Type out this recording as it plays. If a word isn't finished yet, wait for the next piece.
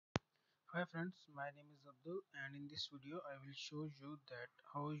Hi friends, my name is Abdul and in this video I will show you that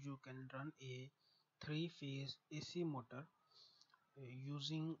how you can run a three-phase AC motor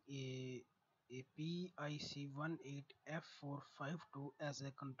using a PIC-18F452 as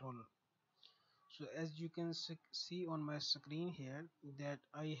a controller. So as you can see on my screen here that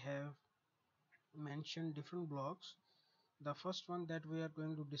I have mentioned different blocks. The first one that we are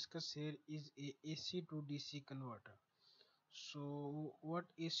going to discuss here is a AC to DC converter. So what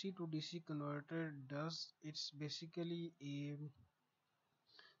AC to DC converter does, it's basically a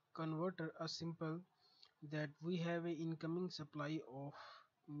converter, a simple that we have a incoming supply of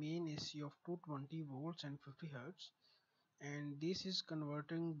main AC of 220 volts and 50 hertz, and this is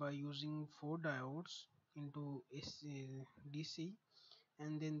converting by using four diodes into DC,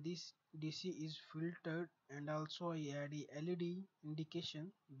 and then this DC is filtered, and also I add a LED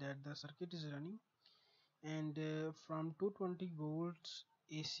indication that the circuit is running, and from 220 volts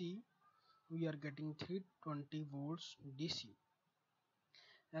AC we are getting 320 volts DC.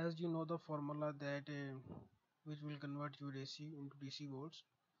 As you know the formula that which will convert your AC into DC volts.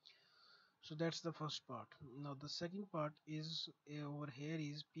 So that's the first part. Now the second part is over here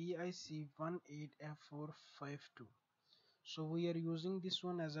is PIC18F452. So we are using this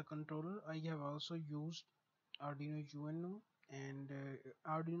one as a controller. I have also used Arduino UNO and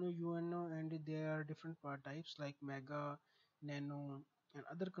Arduino UNO, and there are different part types like Mega, Nano and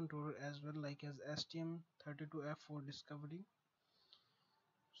other controller as well, like as STM32F4 Discovery.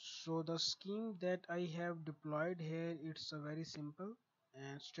 So the scheme that I have deployed here, it's a very simple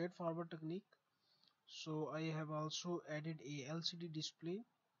and straightforward technique. So I have also added a LCD display.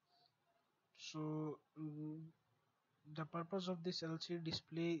 So the purpose of this LCD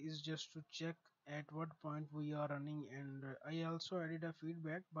display is just to check at what point we are running, and I also added a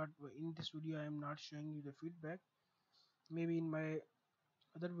feedback, but in this video I am not showing you the feedback. Maybe in my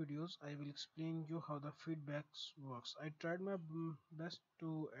other videos I will explain you how the feedbacks works. I tried my best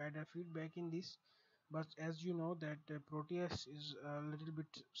to add a feedback in this, but as you know that Proteus is a little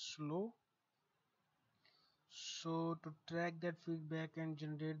bit slow, so to track that feedback and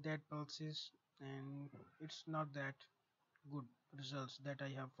generate that pulses, and it's not that good results that I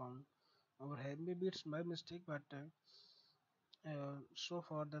have found over here. Maybe it's my mistake, but so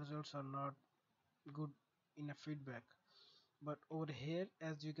far the results are not good in a feedback. But over here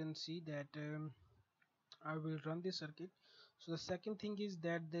as you can see that I will run the circuit. So the second thing is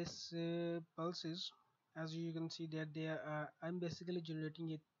that this pulses, as you can see that they are I'm basically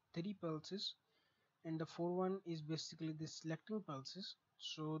generating a three pulses, and the fourth one is basically the selecting pulses.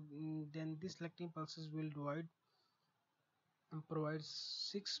 So then this selecting pulses will divide and provide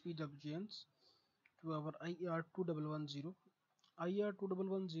 6 PWMs to our IR2110.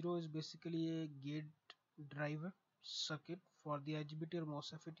 IR2110 is basically a gate driver circuit for the IGBT or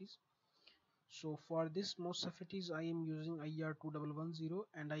MOSFETs. So for this MOSFETs I am using IR2110,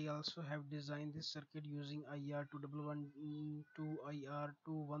 and I also have designed this circuit using IR2112,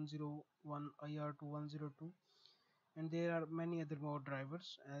 IR2101, IR2102, and there are many other more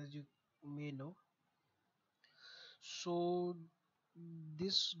drivers as you may know. So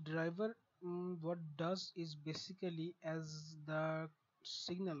this driver what does is basically, as the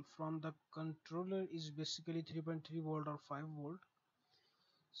signal from the controller is basically 3.3 volt or 5 volt,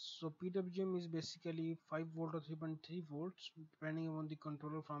 so PWM is basically 5 volt or 3.3 volts depending on the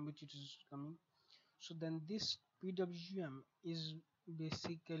controller from which it is coming. So then this PWM is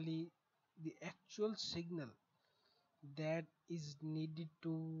basically the actual signal that is needed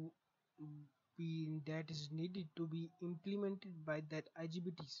to be implemented by that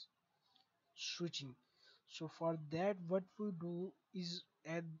IGBTs switching. So for that what we do is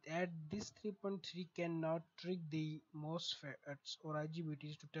at this 3.3 cannot trick the MOSFETs or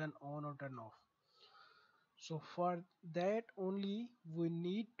IGBTs to turn on or turn off. So for that only we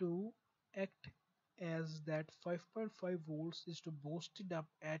need to act as that 5.5 volts is to boost it up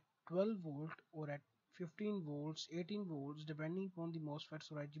at 12 volt or at 15 volts, 18 volts depending upon the MOSFETs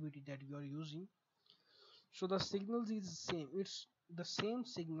or IGBT that you are using. So the signals is the same, it's the same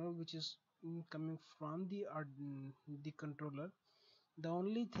signal which is coming from the controller. The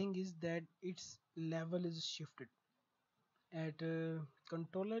only thing is that its level is shifted. At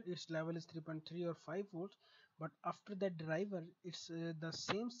controller its level is 3.3 or 5 volts, but after that driver it's the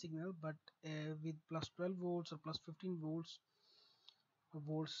same signal, but with plus 12 volts or plus 15 volts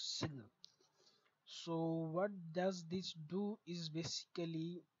signal. So what does this do is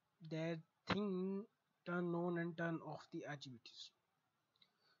basically that thing turn on and turn off the activities.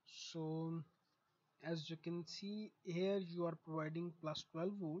 So as you can see here you are providing plus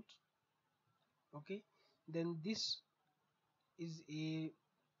 12 volts, okay, then this is a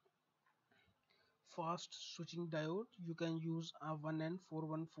fast switching diode. You can use a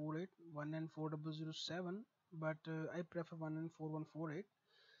 1N4148, 1N4007, but I prefer 1N4148,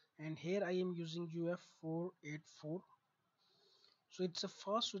 and here I am using UF484. So it's a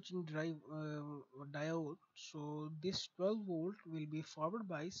fast switching drive diode. So this 12 volt will be forward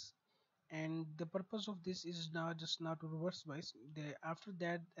bias, and the purpose of this is not to reverse bias. After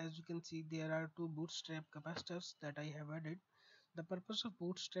that, as you can see, there are two bootstrap capacitors that I have added. The purpose of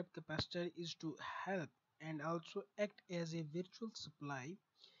bootstrap capacitor is to help and also act as a virtual supply.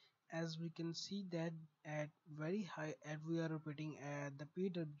 As we can see that at very high, we are repeating at the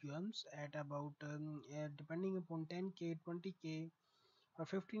PWMs at about depending upon 10k, 20k or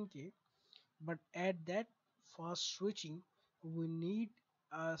 15k, but at that fast switching we need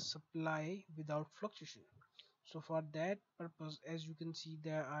a supply without fluctuation. So for that purpose, as you can see,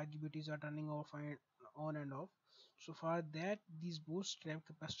 the RGBTs are turning off and on and off. So for that, these bootstrap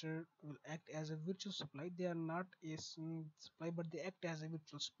capacitor will act as a virtual supply. They are not a supply, but they act as a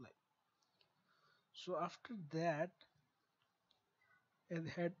virtual supply. So after that, I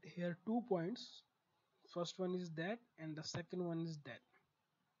had here 2 points. First one is that, and the second one is that.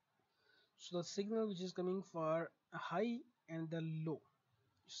 So the signal which is coming for a high and the low,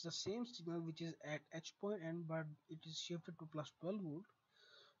 it's the same signal which is at H point and but it is shifted to plus 12 volt.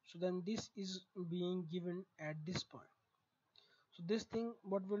 So then this is being given at this point. So this thing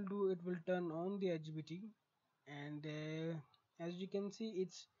what will do, it will turn on the IGBT, and as you can see,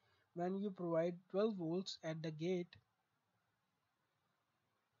 it's when you provide 12 volts at the gate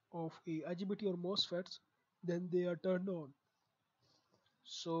of a IGBT or MOSFETs, then they are turned on.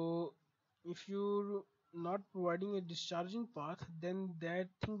 So if you're not providing a discharging path, then that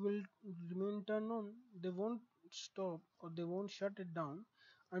thing will remain turned on. They won't stop or they won't shut it down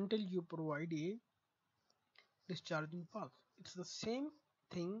until you provide a discharging path. It's the same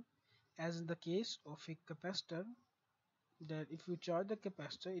thing as in the case of a capacitor, that if you charge the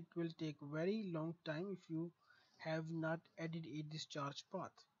capacitor, it will take very long time if you have not added a discharge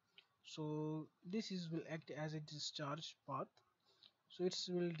path. So this is will act as a discharge path, so it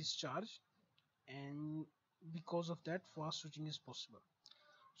will discharge, and because of that fast switching is possible.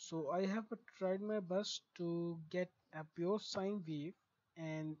 So I have tried my best to get a pure sine wave,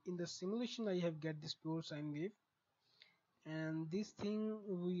 and in the simulation I have get this pure sine wave, and this thing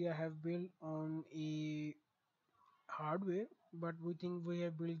we have built on a hardware, but we think we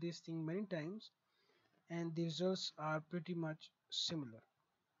have built this thing many times and the results are pretty much similar.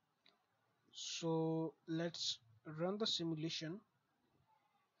 So let's run the simulation.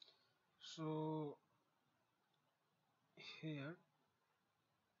 So here,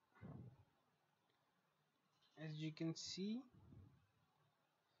 as you can see,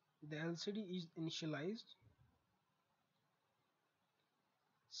 the LCD is initialized,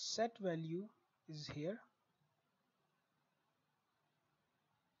 set value is here.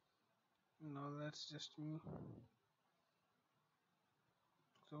 Now let's just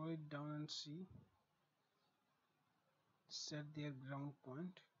throw it down and see, set their ground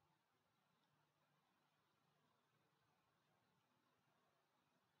point.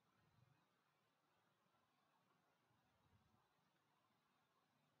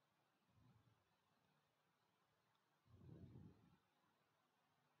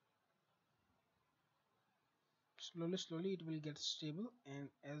 Slowly it will get stable, and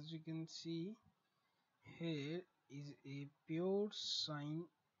as you can see, here is a pure sine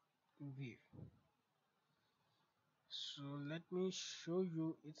wave. So let me show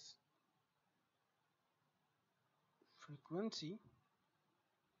you its frequency.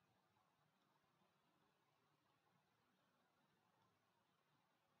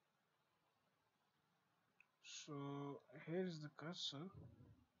 So here is the cursor.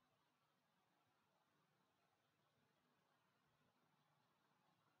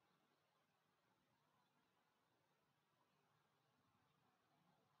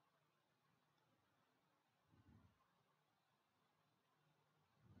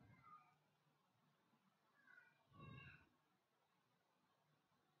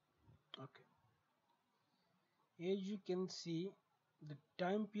 Okay, here you can see the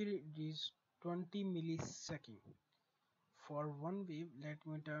time period is 20 millisecond for one wave. Let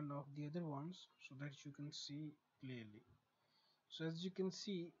me turn off the other ones so that you can see clearly. So as you can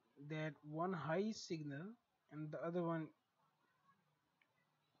see that one high signal and the other one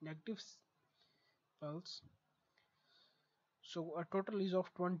negative pulse. So a total is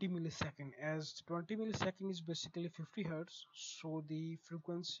of 20 millisecond. As 20 millisecond is basically 50 hertz, so the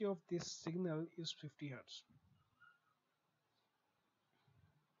frequency of this signal is 50 hertz.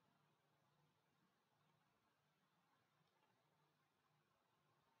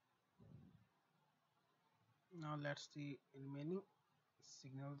 Now let's see remaining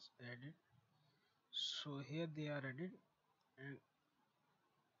signals added. So here they are added, and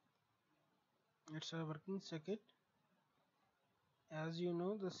it's a working circuit. As you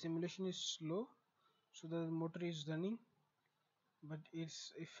know, the simulation is slow, so the motor is running, but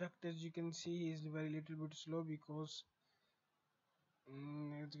its effect, as you can see, is very little bit slow because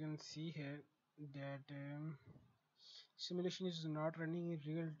as you can see here that simulation is not running in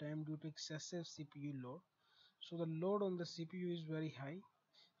real time due to excessive CPU load. So the load on the CPU is very high,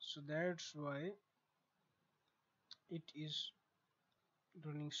 so that's why it is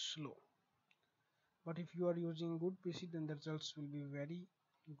running slow. But if you are using good PC, then the results will be very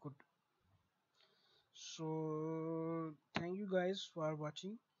good. So thank you guys for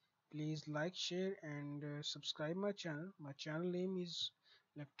watching. Please like, share, and subscribe my channel. My channel name is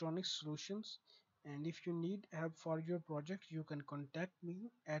Electronic Solutions, and if you need help for your project, you can contact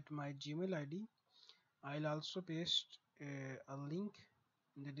me at my Gmail ID. I'll also paste a link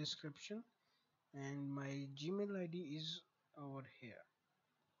in the description, and my Gmail ID is over here.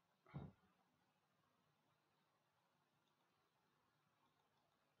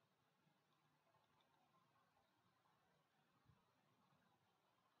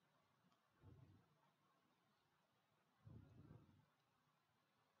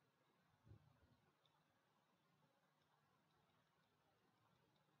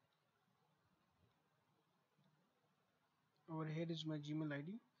 Over here is my Gmail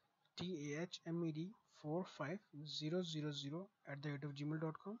ID, TAHMED45000 at the rate of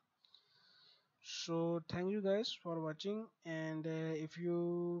gmail.com. So thank you guys for watching, and if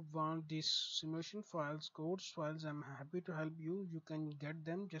you want these simulation files, codes files, I'm happy to help you. You can get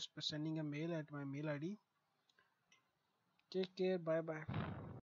them just by sending a mail at my mail ID. Take care. Bye bye.